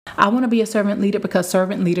I want to be a servant leader because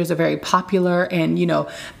servant leaders are very popular and,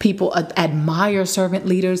 people admire servant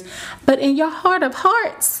leaders. But in your heart of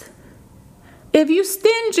hearts, if you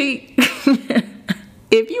stingy,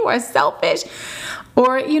 if you are selfish,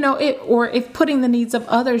 or if putting the needs of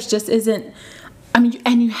others just isn't,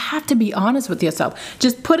 and you have to be honest with yourself,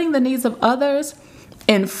 just putting the needs of others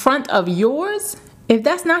in front of yours, if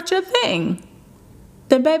that's not your thing,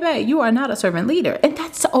 then baby, you are not a servant leader. And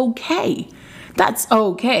that's okay. That's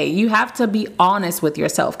okay. You have to be honest with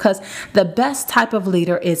yourself, because the best type of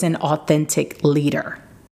leader is an authentic leader.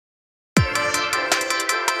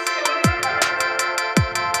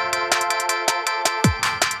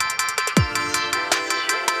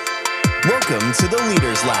 Welcome to the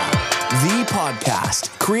Leaders Lab, the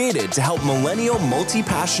podcast created to help millennial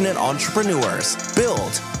multi-passionate entrepreneurs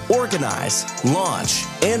build, organize, launch,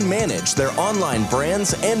 and manage their online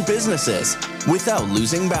brands and businesses without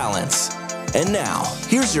losing balance. And now,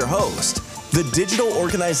 here's your host, the digital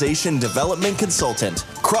organization development consultant,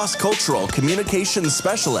 cross-cultural communications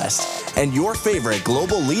specialist, and your favorite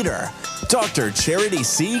global leader, Dr. Charity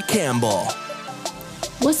C. Campbell.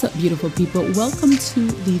 What's up, beautiful people? Welcome to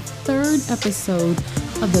the third episode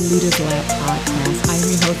of the Leaders Lab podcast. I am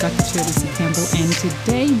your host, Dr. Charity C. Campbell, and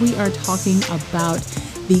today we are talking about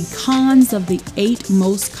the cons of the 8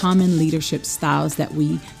 most common leadership styles that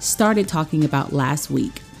we started talking about last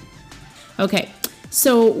week. Okay,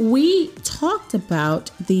 so we talked about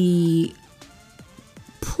the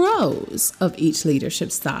pros of each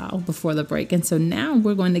leadership style before the break. And so now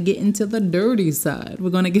we're going to get into the dirty side. We're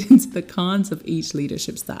going to get into the cons of each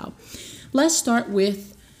leadership style. Let's start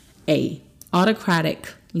with a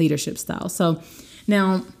autocratic leadership style. So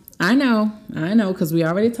now I know, because we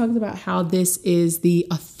already talked about how this is the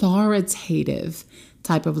authoritative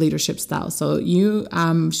type of leadership style. So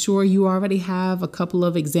I'm sure you already have a couple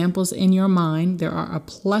of examples in your mind. There are a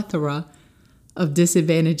plethora of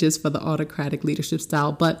disadvantages for the autocratic leadership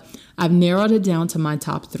style, but I've narrowed it down to my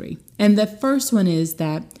top 3. And the first one is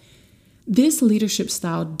that this leadership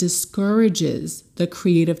style discourages the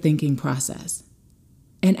creative thinking process.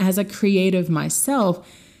 And as a creative myself,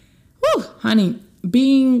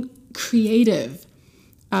 being creative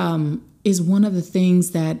is one of the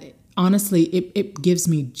things that honestly, it gives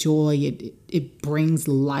me joy. It brings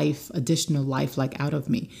life, additional life, like out of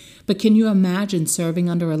me. But can you imagine serving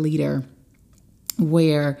under a leader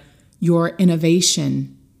where your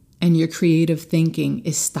innovation and your creative thinking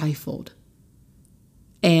is stifled?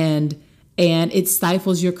 And it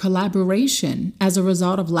stifles your collaboration as a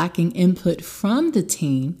result of lacking input from the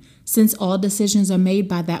team, since all decisions are made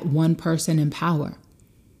by that one person in power.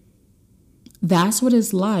 That's what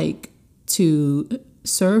it's like to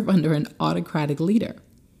serve under an autocratic leader.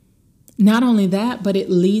 Not only that, but it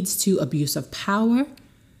leads to abuse of power.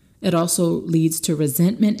 It also leads to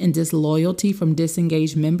resentment and disloyalty from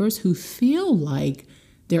disengaged members who feel like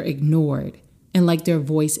they're ignored and like their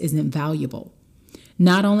voice isn't valuable.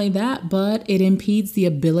 Not only that, but it impedes the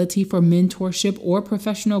ability for mentorship or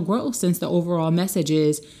professional growth, since the overall message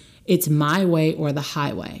is it's my way or the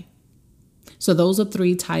highway. So those are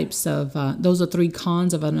 3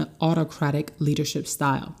 cons of an autocratic leadership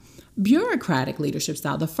style. Bureaucratic leadership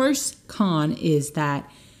style. The first con is that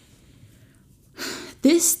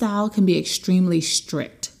this style can be extremely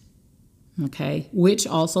strict, okay, which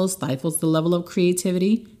also stifles the level of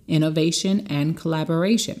creativity, innovation, and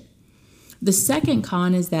collaboration. The second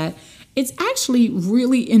con is that it's actually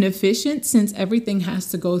really inefficient, since everything has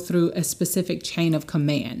to go through a specific chain of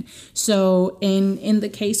command. So in the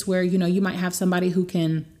case where, you might have somebody who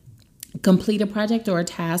can complete a project or a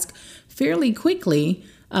task fairly quickly,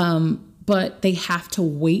 but they have to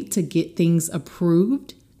wait to get things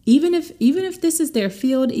approved. Even if this is their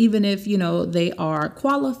field, even if, they are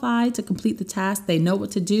qualified to complete the task, they know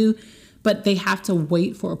what to do, but they have to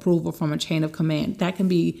wait for approval from a chain of command. That can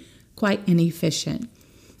be quite inefficient.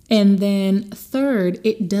 And then third,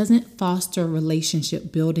 it doesn't foster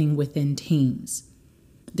relationship building within teams.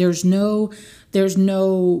 There's no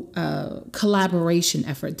collaboration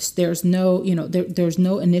efforts. There's no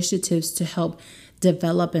initiatives to help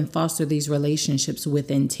develop and foster these relationships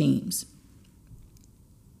within teams.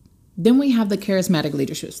 Then we have the charismatic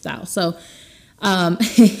leadership style. So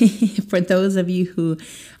for those of you who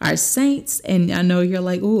are saints, and I know you're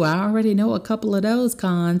like, I already know a couple of those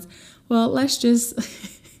cons. Well, let's just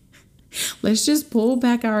pull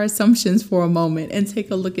back our assumptions for a moment and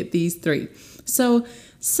take a look at these 3. So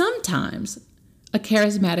sometimes a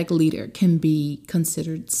charismatic leader can be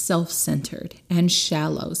considered self-centered and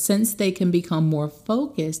shallow, since they can become more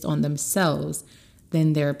focused on themselves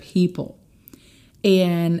than their people.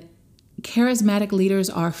 And charismatic leaders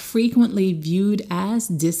are frequently viewed as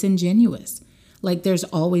disingenuous. Like there's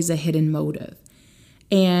always a hidden motive.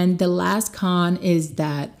 And the last con is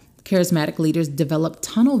that charismatic leaders develop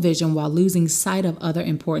tunnel vision while losing sight of other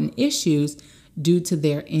important issues due to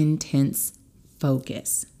their intense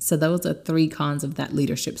focus. So those are 3 cons of that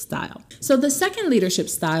leadership style. So the second leadership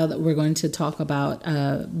style that we're going to talk about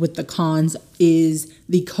with the cons is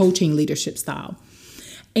the coaching leadership style.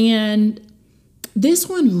 And this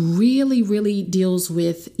one really deals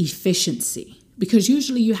with efficiency, because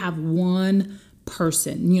usually you have one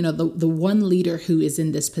person, the one leader who is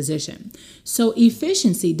in this position. So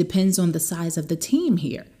efficiency depends on the size of the team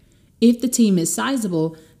here. If the team is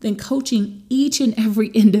sizable, then coaching each and every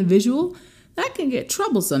individual, that can get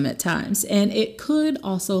troublesome at times, and it could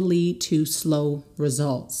also lead to slow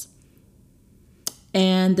results.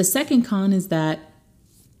 And the second con is that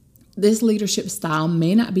this leadership style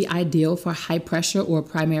may not be ideal for high pressure or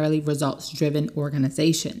primarily results-driven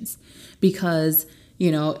organizations, because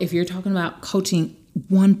if you're talking about coaching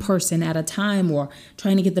one person at a time or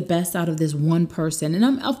trying to get the best out of this one person,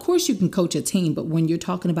 and of course you can coach a team, but when you're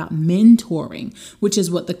talking about mentoring, which is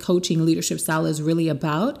what the coaching leadership style is really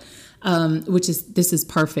about, this is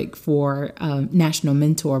perfect for National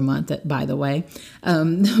Mentor Month, by the way.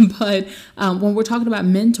 But when we're talking about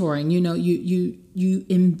mentoring, you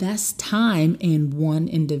invest time in one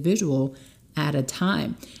individual at a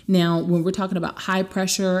time. Now, when we're talking about high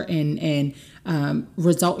pressure and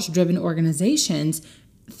results-driven organizations,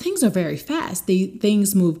 things are very fast.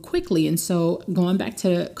 Things move quickly. And so going back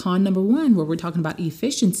to con number 1, where we're talking about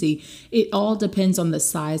efficiency, it all depends on the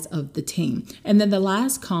size of the team. And then the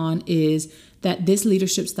last con is that this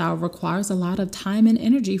leadership style requires a lot of time and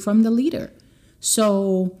energy from the leader.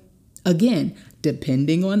 So again,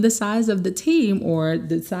 depending on the size of the team or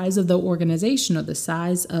the size of the organization or the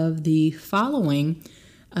size of the following,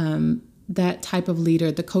 that type of leader,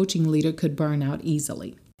 the coaching leader, could burn out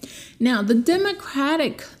easily. Now, the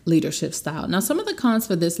democratic leadership style. Now, some of the cons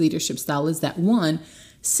for this leadership style is that 1,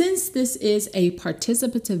 since this is a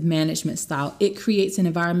participative management style, it creates an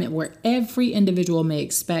environment where every individual may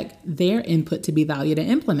expect their input to be valued and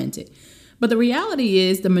implemented. But the reality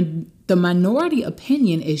is the minority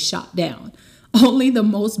opinion is shot down. Only the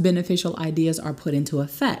most beneficial ideas are put into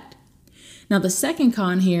effect. Now, the second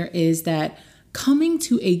con here is that coming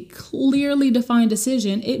to a clearly defined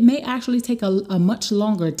decision, it may actually take a much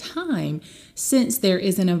longer time since there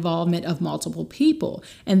is an involvement of multiple people,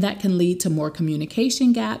 and that can lead to more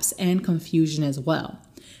communication gaps and confusion as well.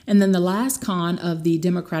 And then the last con of the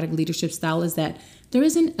democratic leadership style is that there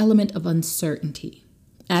is an element of uncertainty,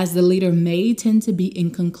 as the leader may tend to be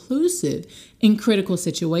inconclusive in critical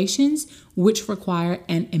situations, which require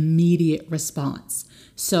an immediate response.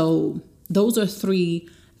 So those are 3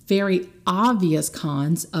 very obvious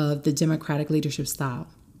cons of the democratic leadership style.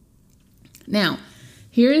 Now,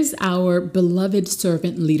 here is our beloved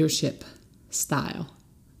servant leadership style,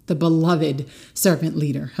 the beloved servant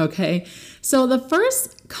leader, okay? So the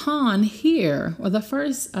first con here, or the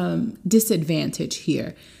first disadvantage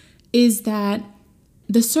here, is that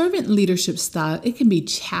the servant leadership style, it can be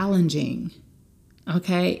challenging.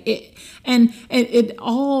 Okay. It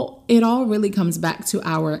all really comes back to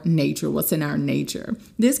our nature, what's in our nature.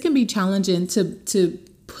 This can be challenging to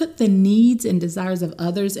put the needs and desires of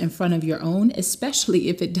others in front of your own, especially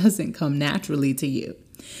if it doesn't come naturally to you.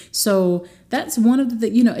 So that's one of the,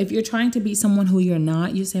 if you're trying to be someone who you're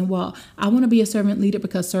not, you're saying, well, I want to be a servant leader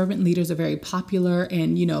because servant leaders are very popular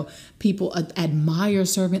and, people admire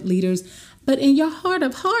servant leaders. But in your heart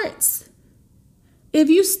of hearts, if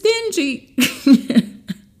you stingy,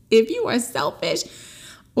 if you are selfish,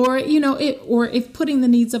 or if putting the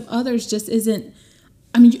needs of others just isn't,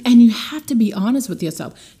 and you have to be honest with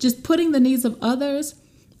yourself, just putting the needs of others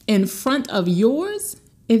in front of yours,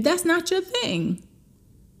 if that's not your thing,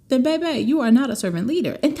 then baby, you are not a servant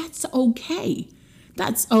leader, and that's okay.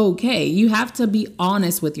 That's okay. You have to be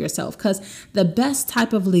honest with yourself, because the best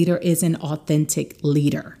type of leader is an authentic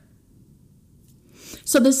leader.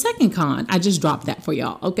 So the second con, I just dropped that for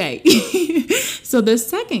y'all. Okay. So the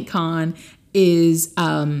second con is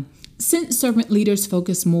since servant leaders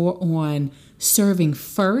focus more on serving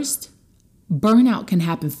first, burnout can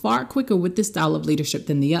happen far quicker with this style of leadership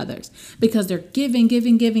than the others, because they're giving.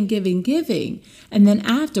 And then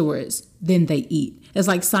afterwards, then they eat. It's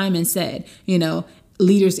like Simon said,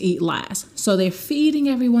 leaders eat last. So they're feeding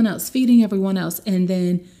everyone else. And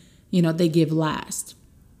then, they give last.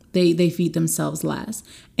 They feed themselves last.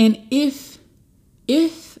 And if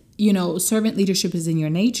servant leadership is in your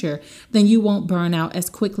nature, then you won't burn out as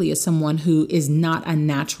quickly as someone who is not a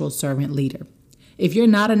natural servant leader. If you're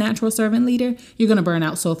not a natural servant leader, you're going to burn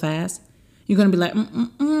out so fast. You're going to be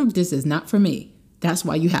like, this is not for me. That's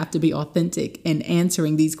why you have to be authentic in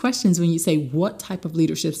answering these questions when you say, what type of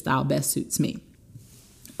leadership style best suits me?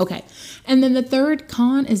 Okay. And then the third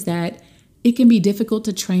con is that it can be difficult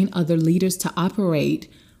to train other leaders to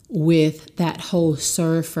operate with that whole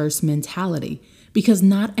serve first mentality, because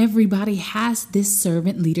not everybody has this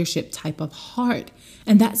servant leadership type of heart.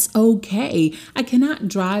 And that's okay. I cannot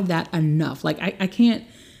drive that enough. Like I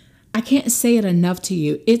can't say it enough to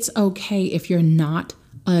you. It's okay if you're not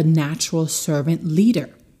a natural servant leader.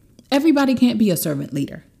 Everybody can't be a servant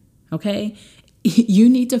leader. Okay. You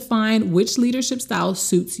need to find which leadership style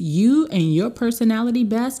suits you and your personality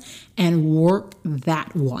best and work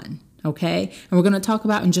that one. Okay. And we're going to talk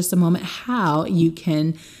about in just a moment how you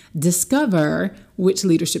can discover which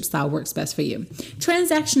leadership style works best for you.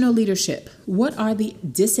 Transactional leadership. What are the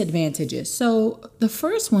disadvantages? So the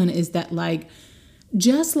first one is that,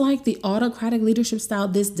 just like the autocratic leadership style,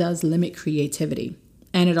 this does limit creativity,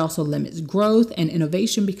 and it also limits growth and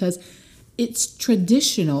innovation because it's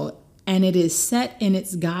traditional and it is set in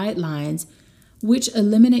its guidelines, which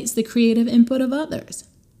eliminates the creative input of others.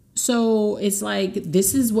 So it's like,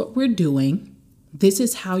 this is what we're doing. This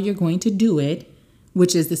is how you're going to do it,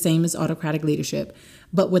 which is the same as autocratic leadership.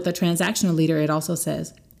 But with a transactional leader, it also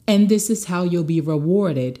says, and this is how you'll be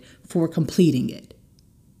rewarded for completing it.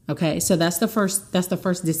 Okay, so that's the first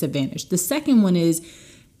disadvantage. The second one is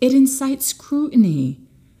it incites scrutiny,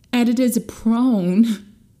 and it is prone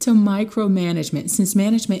to micromanagement, since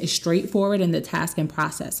management is straightforward in the task and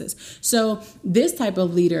processes. So this type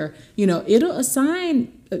of leader, it'll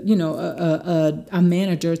assign, a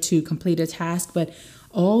manager to complete a task, but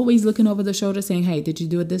always looking over the shoulder saying, hey, did you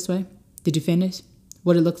do it this way? Did you finish?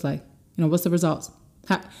 What it looks like? What's the results?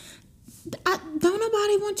 Don't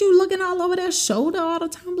nobody want you looking all over their shoulder all the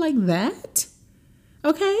time like that.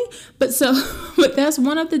 Okay. But that's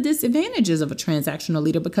one of the disadvantages of a transactional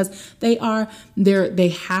leader, because they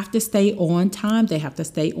have to stay on time. They have to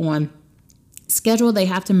stay on schedule. They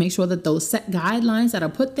have to make sure that those set guidelines that are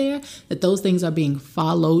put there, that those things are being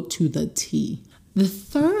followed to the T. The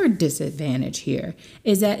third disadvantage here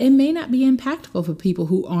is that it may not be impactful for people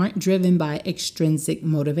who aren't driven by extrinsic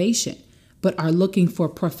motivation, but are looking for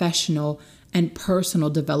professional and personal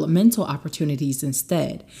developmental opportunities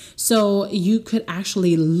instead. So you could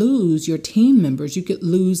actually lose your team members. You could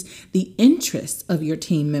lose the interest of your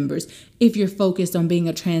team members if you're focused on being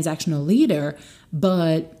a transactional leader,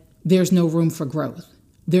 but there's no room for growth.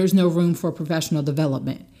 There's no room for professional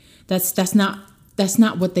development. That's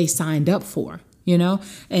not what they signed up for,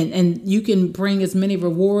 and you can bring as many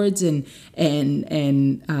rewards and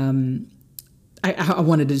I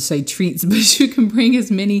wanted to say treats, but you can bring as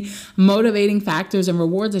many motivating factors and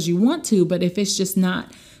rewards as you want to. But if it's just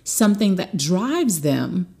not something that drives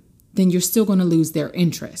them, then you're still going to lose their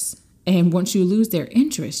interest. And once you lose their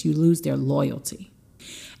interest, you lose their loyalty.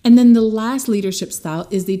 And then the last leadership style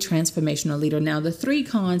is the transformational leader. Now, the three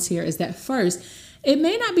cons here is that first, it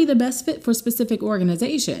may not be the best fit for specific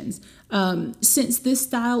organizations, since this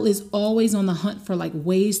style is always on the hunt for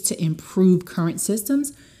ways to improve current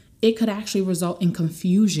systems. It could actually result in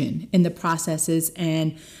confusion in the processes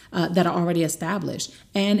and that are already established.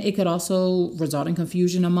 And it could also result in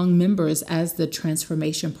confusion among members as the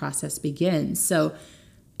transformation process begins. So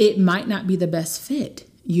it might not be the best fit.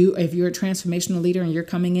 If you're a transformational leader and you're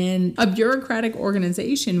coming in a bureaucratic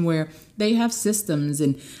organization where they have systems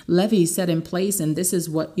and levies set in place, and this is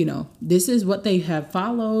what they have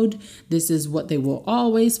followed, this is what they will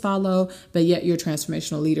always follow, but yet you're a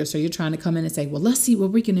transformational leader. So you're trying to come in and say, well, let's see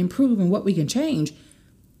what we can improve and what we can change.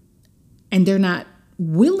 And they're not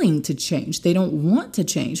willing to change. They don't want to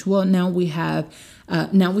change. Well, now we have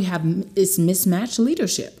this mismatched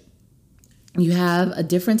leadership. You have a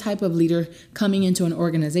different type of leader coming into an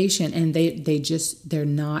organization, and they're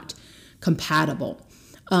not compatible.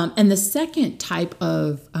 And the second type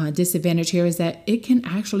of disadvantage here is that it can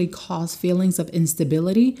actually cause feelings of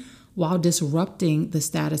instability while disrupting the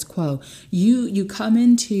status quo. You come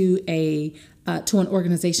into to an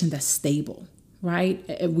organization that's stable, right?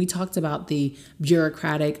 We talked about the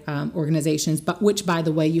bureaucratic organizations, but which, by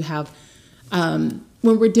the way, you have.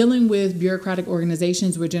 When we're dealing with bureaucratic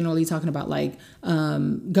organizations, we're generally talking about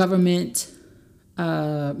government,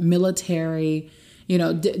 military,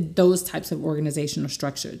 those types of organizational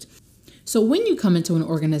structures. So when you come into an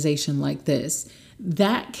organization like this,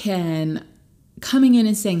 that can coming in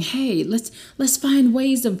and saying, hey, let's find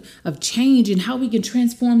ways of change and how we can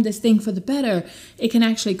transform this thing for the better. It can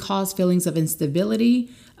actually cause feelings of instability.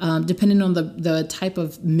 Depending on the type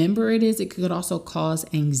of member it is, it could also cause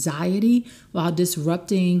anxiety while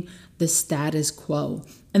disrupting the status quo.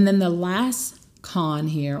 And then the last con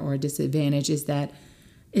here or disadvantage is that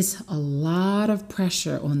it's a lot of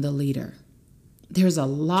pressure on the leader. There's a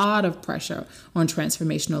lot of pressure on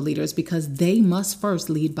transformational leaders because they must first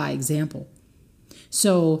lead by example.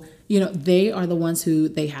 So, they are the ones who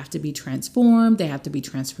they have to be transformed, they have to be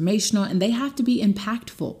transformational, and they have to be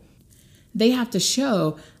impactful. They have to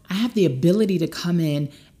show, I have the ability to come in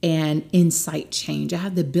and incite change. I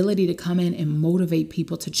have the ability to come in and motivate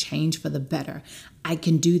people to change for the better. I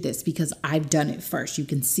can do this because I've done it first. You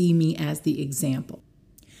can see me as the example.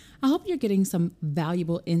 I hope you're getting some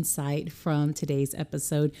valuable insight from today's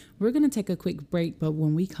episode. We're going to take a quick break, but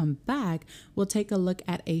when we come back, we'll take a look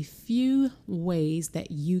at a few ways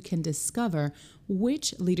that you can discover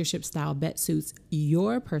which leadership style best suits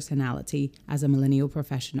your personality as a millennial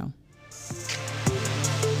professional.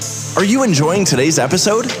 Are you enjoying today's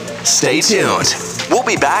episode? Stay tuned. We'll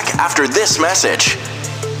be back after this message.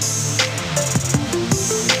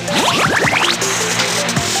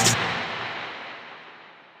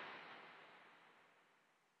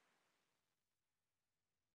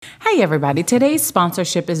 Hey everybody, today's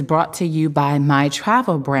sponsorship is brought to you by my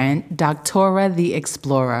travel brand, 𝙔𝙊𝙐𝙍 the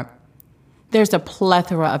Explorer. There's a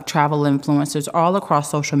plethora of travel influencers all across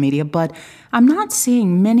social media, but I'm not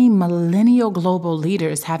seeing many millennial global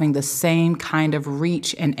leaders having the same kind of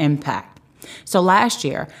reach and impact. So last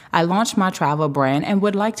year, I launched my travel brand and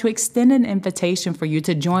would like to extend an invitation for you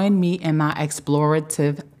to join me in my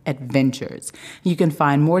explorative adventures. You can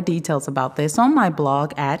find more details about this on my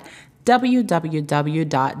blog at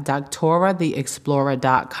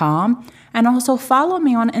www.𝙔𝙊𝙐𝙍thexplorer.com, and also follow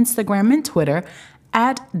me on Instagram and Twitter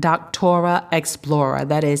at 𝙔𝙊𝙐𝙍Explorer.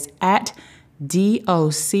 That is at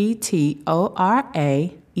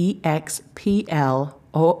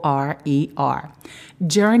𝙔𝙊𝙐𝙍Explorer.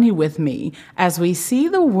 Journey with me as we see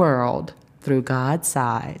the world through God's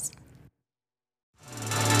eyes.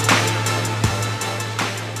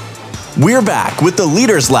 We're back with the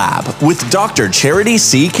Leaders Lab with Dr. Charity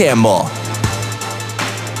C. Campbell.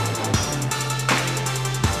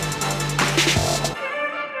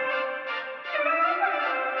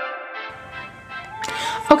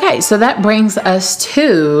 Okay, so that brings us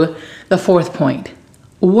to the fourth point.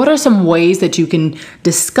 What are some ways that you can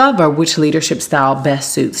discover which leadership style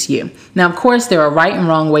best suits you? Now, of course, there are right and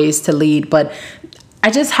wrong ways to lead, but I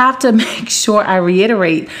just have to make sure I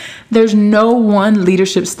reiterate, there's no one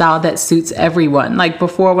leadership style that suits everyone. Like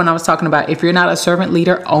before, when I was talking about if you're not a servant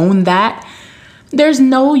leader, own that. There's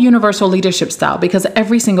no universal leadership style because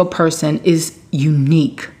every single person is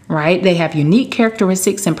unique, right? They have unique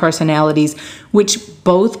characteristics and personalities, which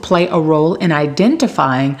both play a role in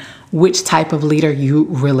identifying which type of leader you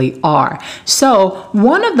really are. So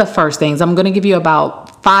one of the first things, I'm going to give you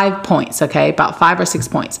about 5 points, okay? About 5 or 6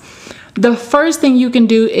 points. The first thing you can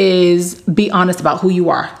do is be honest about who you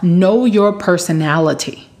are. Know your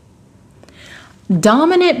personality.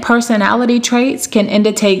 Dominant personality traits can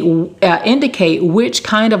indicate which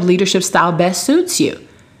kind of leadership style best suits you.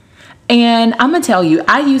 And I'm going to tell you,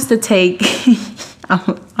 I used to take,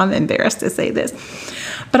 I'm embarrassed to say this,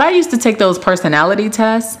 but I used to take those personality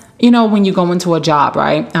tests. When you go into a job,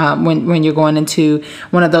 right? When you're going into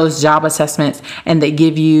one of those job assessments and they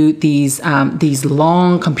give you these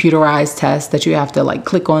long computerized tests that you have to like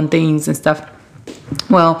click on things and stuff.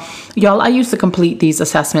 Well, y'all, I used to complete these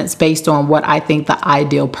assessments based on what I think the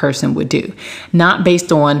ideal person would do, not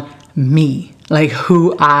based on me, like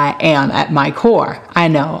who I am at my core. I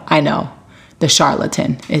know, the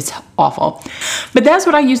charlatan is awful, but that's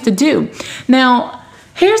what I used to do. Now,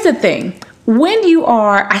 here's the thing.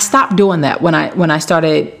 I stopped doing that when I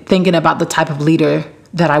started thinking about the type of leader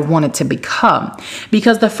that I wanted to become.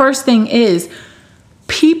 Because the first thing is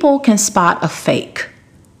people can spot a fake.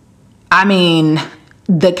 I mean,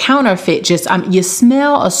 the counterfeit you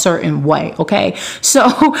smell a certain way, okay?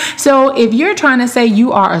 So if you're trying to say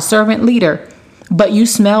you are a servant leader, but you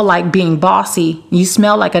smell like being bossy, you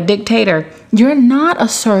smell like a dictator, you're not a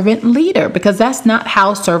servant leader because that's not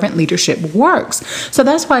how servant leadership works. So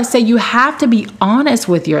that's why I say you have to be honest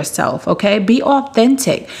with yourself, okay? Be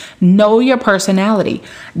authentic. Know your personality.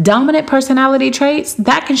 Dominant personality traits,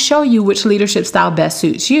 that can show you which leadership style best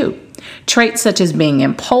suits you. Traits such as being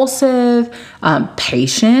impulsive,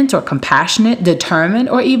 patient or compassionate, determined,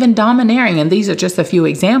 or even domineering. And these are just a few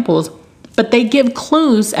examples. But they give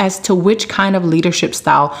clues as to which kind of leadership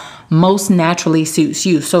style most naturally suits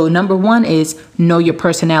you. So number 1 is know your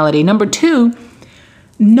personality. Number 2,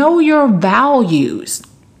 know your values.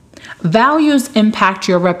 Values impact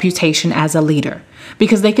your reputation as a leader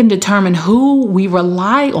because they can determine who we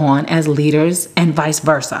rely on as leaders and vice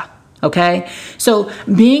versa. Okay, so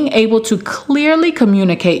being able to clearly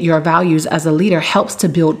communicate your values as a leader helps to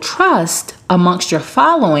build trust amongst your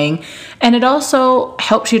following, and it also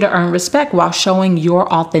helps you to earn respect while showing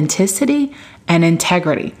your authenticity and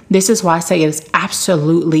integrity. This is why I say it is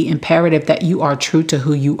absolutely imperative that you are true to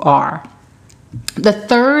who you are. The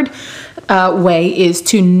third way is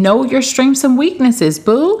to know your strengths and weaknesses,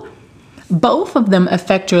 boo. Both of them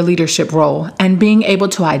affect your leadership role, and being able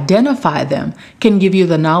to identify them can give you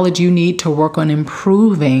the knowledge you need to work on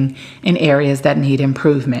improving in areas that need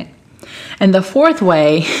improvement. And the fourth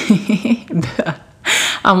way,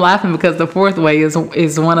 I'm laughing because the fourth way is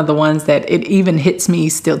one of the ones that it even hits me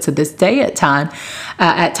still to this day at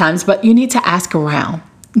times, but you need to ask around,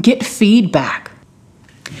 get feedback.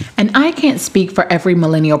 And I can't speak for every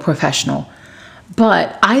millennial professional,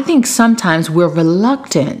 but I think sometimes we're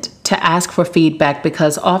reluctant to ask for feedback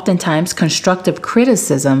because oftentimes constructive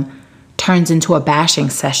criticism turns into a bashing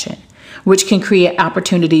session, which can create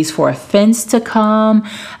opportunities for offense to come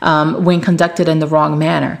when conducted in the wrong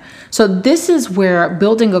manner. So this is where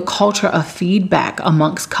building a culture of feedback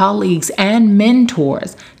amongst colleagues and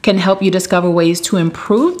mentors can help you discover ways to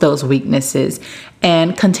improve those weaknesses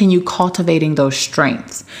and continue cultivating those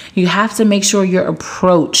strengths. You have to make sure your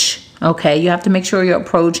approach,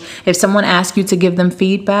 if someone asks you to give them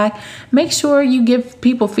feedback, make sure you give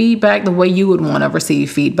people feedback the way you would want to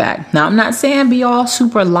receive feedback. Now, I'm not saying be all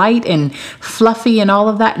super light and fluffy and all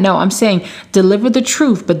of that. No, I'm saying deliver the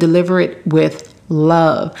truth, but deliver it with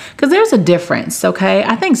love, because there's a difference. Okay.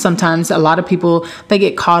 I think sometimes a lot of people, they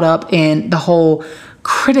get caught up in the whole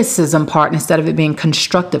criticism part instead of it being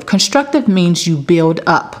constructive. Constructive means you build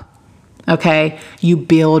up. Okay, you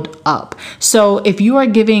build up. So if you are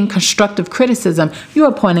giving constructive criticism, you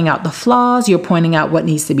are pointing out the flaws, you're pointing out what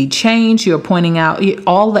needs to be changed, you're pointing out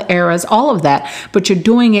all the errors, all of that, but you're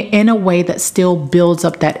doing it in a way that still builds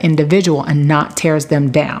up that individual and not tears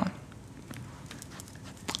them down.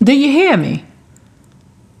 Do you hear me?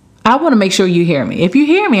 I want to make sure you hear me. If you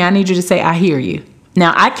hear me, I need you to say, I hear you.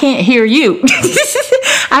 Now, I can't hear you.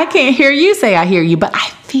 I can't hear you say I hear you, but I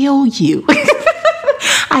feel you.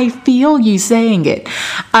 I feel you saying it.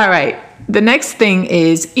 All right. The next thing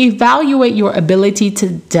is evaluate your ability to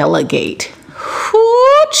delegate.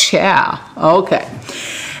 Whoo, child. Okay.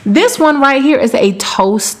 This one right here is a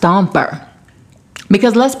toe stomper.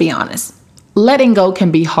 Because let's be honest, letting go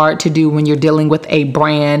can be hard to do when you're dealing with a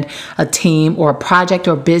brand, a team, or a project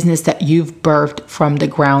or business that you've birthed from the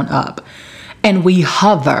ground up. And we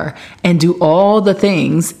hover and do all the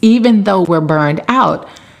things, even though we're burned out,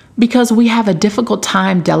 because we have a difficult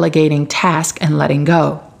time delegating tasks and letting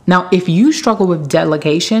go. Now, if you struggle with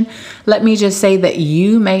delegation, let me just say that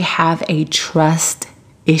you may have a trust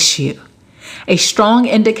issue. A strong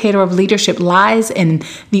indicator of leadership lies in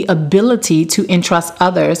the ability to entrust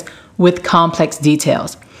others with complex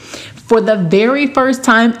details. For the very first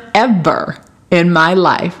time ever in my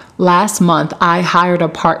life, last month, I hired a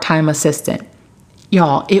part-time assistant.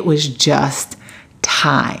 Y'all, it was just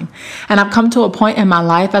time. And I've come to a point in my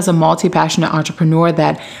life as a multi-passionate entrepreneur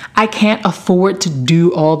that I can't afford to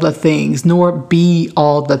do all the things, nor be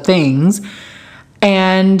all the things.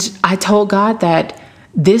 And I told God that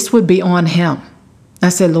this would be on Him. I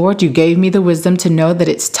said, Lord, you gave me the wisdom to know that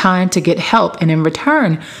it's time to get help. And in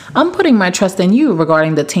return, I'm putting my trust in you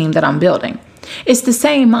regarding the team that I'm building. It's the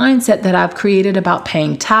same mindset that I've created about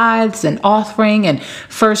paying tithes and offering and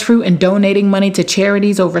first fruit and donating money to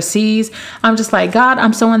charities overseas. I'm just like, God,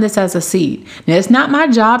 I'm sowing this as a seed. Now, it's not my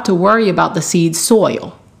job to worry about the seed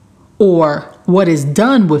soil or what is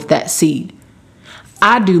done with that seed.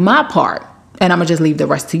 I do my part, and I'm going to just leave the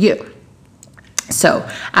rest to you. So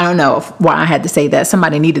I don't know why I had to say that.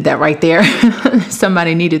 Somebody needed that right there.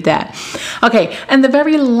 Somebody needed that. Okay. And the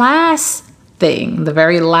very last thing, the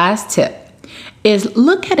very last tip is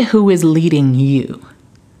look at who is leading you.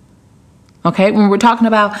 Okay. When we're talking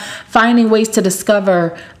about finding ways to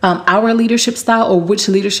discover our leadership style or which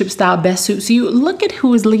leadership style best suits you, look at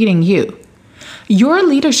who is leading you. Your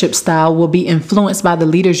leadership style will be influenced by the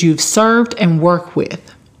leaders you've served and worked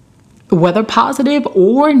with, whether positive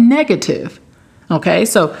or negative. Okay,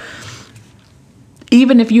 so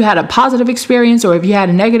even if you had a positive experience or if you had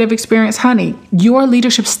a negative experience, honey, your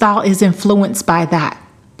leadership style is influenced by that.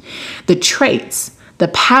 The traits, the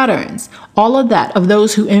patterns, all of that of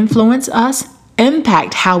those who influence us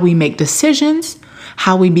impact how we make decisions,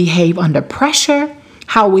 how we behave under pressure,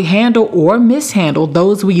 how we handle or mishandle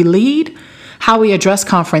those we lead, how we address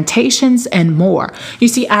confrontations, and more. You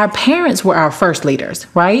see, our parents were our first leaders,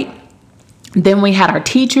 right? Then we had our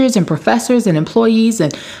teachers and professors and employees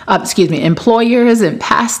and, employers and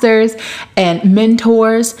pastors and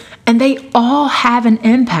mentors, and they all have an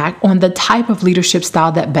impact on the type of leadership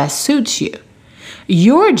style that best suits you.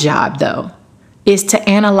 Your job, though, is to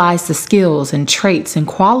analyze the skills and traits and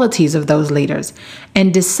qualities of those leaders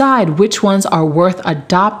and decide which ones are worth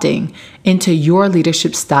adopting into your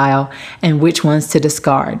leadership style and which ones to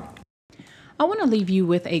discard. I want to leave you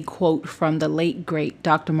with a quote from the late, great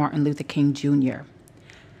Dr. Martin Luther King Jr.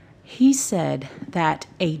 He said that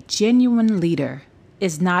a genuine leader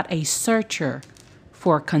is not a searcher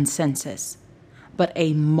for consensus, but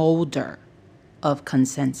a molder of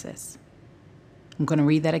consensus. I'm going to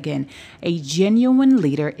read that again. A genuine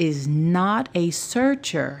leader is not a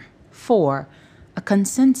searcher for a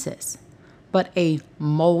consensus, but a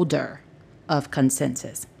molder of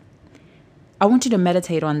consensus. I want you to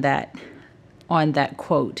meditate on that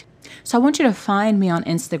quote. So I want you to find me on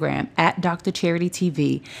Instagram at Dr. Charity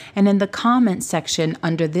TV, and in the comments section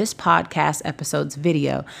under this podcast episode's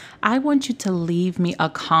video, I want you to leave me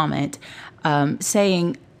a comment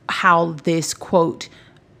saying how this quote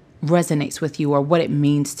resonates with you or what it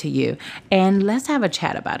means to you, and let's have a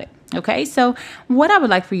chat about it. Okay, so what I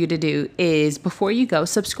would like for you to do is, before you go,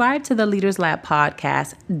 subscribe to the Leaders Lab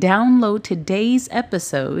podcast, download today's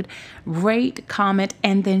episode, rate, comment,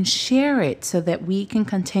 and then share it so that we can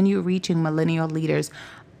continue reaching millennial leaders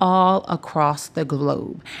all across the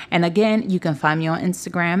globe. And again, you can find me on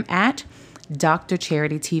Instagram at Dr.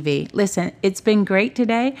 Charity TV. Listen, it's been great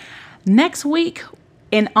today. Next week,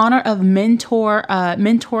 in honor of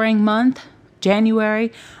mentoring month,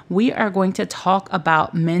 January, we are going to talk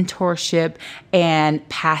about mentorship and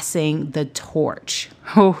passing the torch.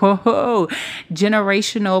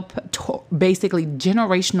 Generational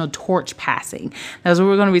torch passing. That's what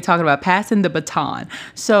we're going to be talking about, passing the baton.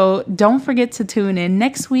 So don't forget to tune in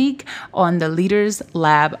next week on the Leaders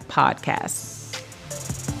Lab podcast.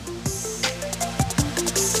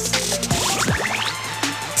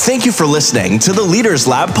 Thank you for listening to the Leaders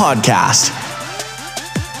Lab podcast.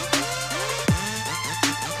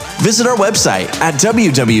 Visit our website at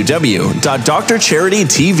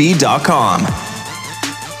www.drcharitytv.com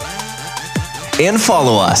and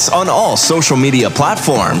follow us on all social media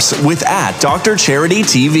platforms with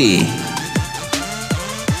 @DrCharityTV.